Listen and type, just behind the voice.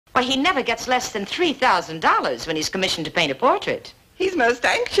Why, he never gets less than $3,000 when he's commissioned to paint a portrait. He's most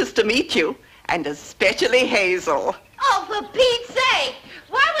anxious to meet you, and especially Hazel. Oh, for Pete's sake!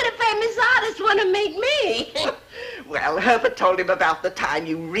 Why would a famous artist want to meet me? Well, Herbert told him about the time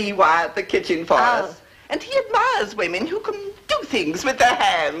you rewired the kitchen for us. And he admires women who can do things with their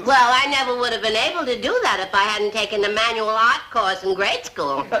hands. Well, I never would have been able to do that if I hadn't taken the manual art course in grade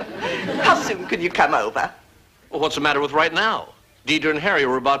school. How soon can you come over? Well, what's the matter with right now? Deidre and Harry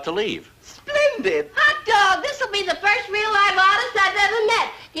were about to leave. Splendid. Hot dog, this will be the first real live artist I've ever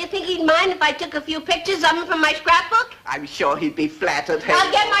met. Do you think he'd mind if I took a few pictures of him from my scrapbook? I'm sure he'd be flattered, Hazel.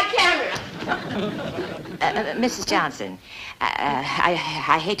 I'll get my camera. Mrs. Johnson, I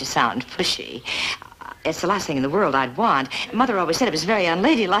hate to sound pushy. It's the last thing in the world I'd want. Mother always said it was very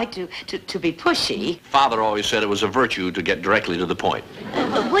unladylike to be pushy. Father always said it was a virtue to get directly to the point.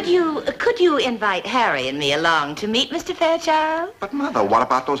 Could you invite Harry and me along to meet Mr. Fairchild? But, Mother, what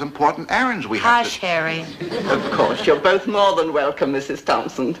about those important errands we have Hush, Harry. Of course, you're both more than welcome, Mrs.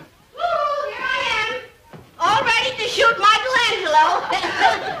 Thompson. Woo, here I am. All ready to shoot Michelangelo.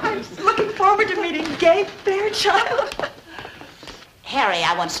 I'm looking forward to meeting Gabe Fairchild. Harry,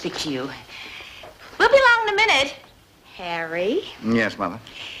 I want to speak to you. We'll be along in a minute. Harry, Yes, Mother.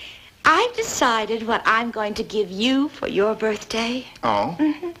 I've decided what I'm going to give you for your birthday. Oh?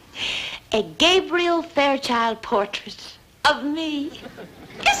 A Gabriel Fairchild portrait of me.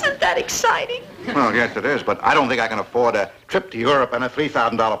 Isn't that exciting? Well, yes, it is, but I don't think I can afford a trip to Europe and a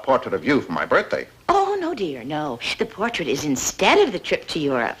 $3,000 portrait of you for my birthday. Oh, no, dear, no. The portrait is instead of the trip to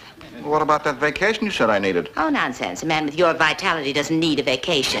Europe. What about that vacation you said I needed? Oh, nonsense. A man with your vitality doesn't need a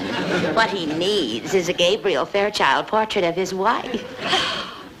vacation. What he needs is a Gabriel Fairchild portrait of his wife.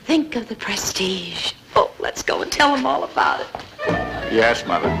 Think of the prestige. Oh, let's go and tell him all about it. Yes,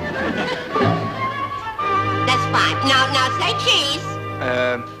 Mother. That's fine. Now say cheese.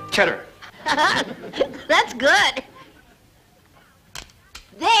 Cheddar. That's good.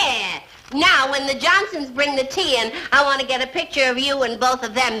 There. Now, when the Johnsons bring the tea in, I want to get a picture of you and both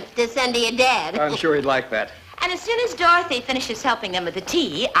of them to send to your dad. I'm sure he'd like that. And as soon as Dorothy finishes helping them with the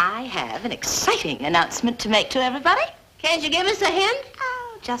tea, I have an exciting announcement to make to everybody. Can't you give us a hint?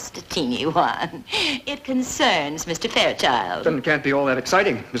 Oh, just a teeny one. It concerns Mr. Fairchild. Then it can't be all that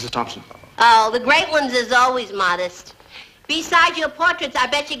exciting, Mrs. Thompson. Oh, the great ones is always modest. Besides your portraits, I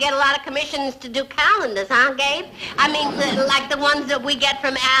bet you get a lot of commissions to do calendars, huh, Gabe? I mean, like the ones that we get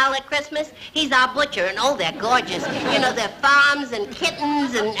from Al at Christmas. He's our butcher, and oh, they're gorgeous. You know, they're farms and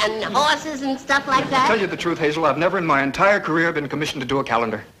kittens and horses and stuff like that. Tell you the truth, Hazel, I've never in my entire career been commissioned to do a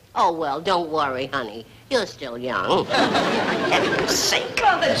calendar. Oh, well, don't worry, honey. You're still young. Oh. For heaven's sake.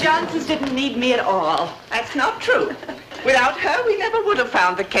 Well, the Johnsons didn't need me at all. That's not true. Without her, we never would have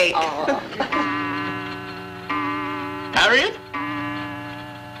found the cake. Harriet?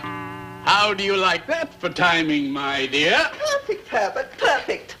 How do you like that for timing, my dear? Perfect, Herbert,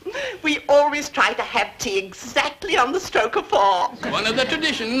 perfect. We always try to have tea exactly on the stroke of 4. One of the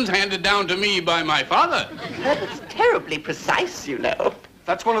traditions handed down to me by my father. Herbert's terribly precise, you know.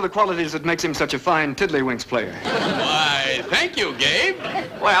 That's one of the qualities that makes him such a fine tiddlywinks player. Why, thank you, Gabe.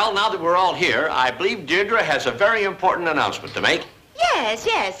 Well, now that we're all here, I believe Deirdre has a very important announcement to make.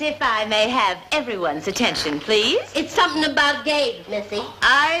 Yes, if I may have everyone's attention, please. It's something about Gabe, Missy.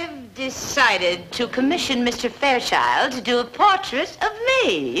 I've decided to commission Mr. Fairchild to do a portrait of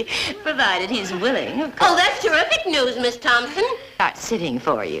me, provided he's willing, of course. Oh, that's terrific news, Miss Thompson. Start sitting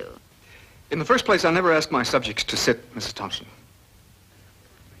for you. In the first place, I never ask my subjects to sit, Mrs. Thompson.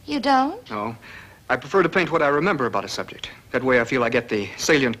 You don't? No. I prefer to paint what I remember about a subject. That way I feel I get the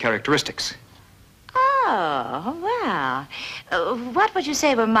salient characteristics. Oh, well. What would you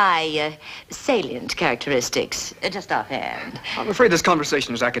say were my salient characteristics, just offhand? I'm afraid this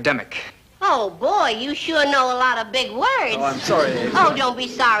conversation is academic. Oh, boy, you sure know a lot of big words. Oh, I'm sorry, Hazel. Oh, don't be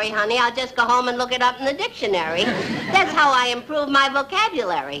sorry, honey. I'll just go home and look it up in the dictionary. That's how I improve my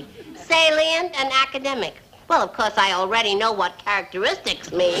vocabulary. Salient and academic. Well, of course, I already know what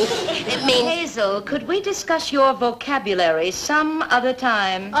characteristics mean. It means... Hazel, could we discuss your vocabulary some other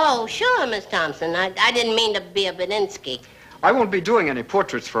time? Oh, sure, Miss Thompson. I didn't mean to be a Bedinsky. I won't be doing any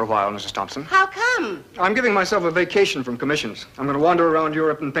portraits for a while, Mrs. Thompson. How come? I'm giving myself a vacation from commissions. I'm going to wander around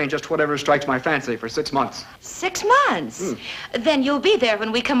Europe and paint just whatever strikes my fancy for 6 months. 6 months? Then you'll be there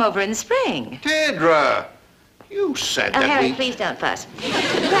when we come over in the spring. Deirdre, you said that Harry, we... please don't fuss.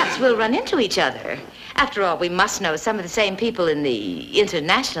 Perhaps we'll run into each other. After all, we must know some of the same people in the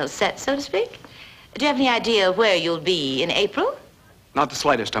international set, so to speak. Do you have any idea where you'll be in April? Not the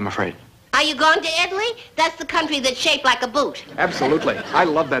slightest, I'm afraid. Are you going to Italy? That's the country that's shaped like a boot. Absolutely. I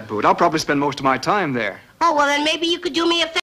love that boot. I'll probably spend most of my time there. Oh, well, then maybe you could do me a favor.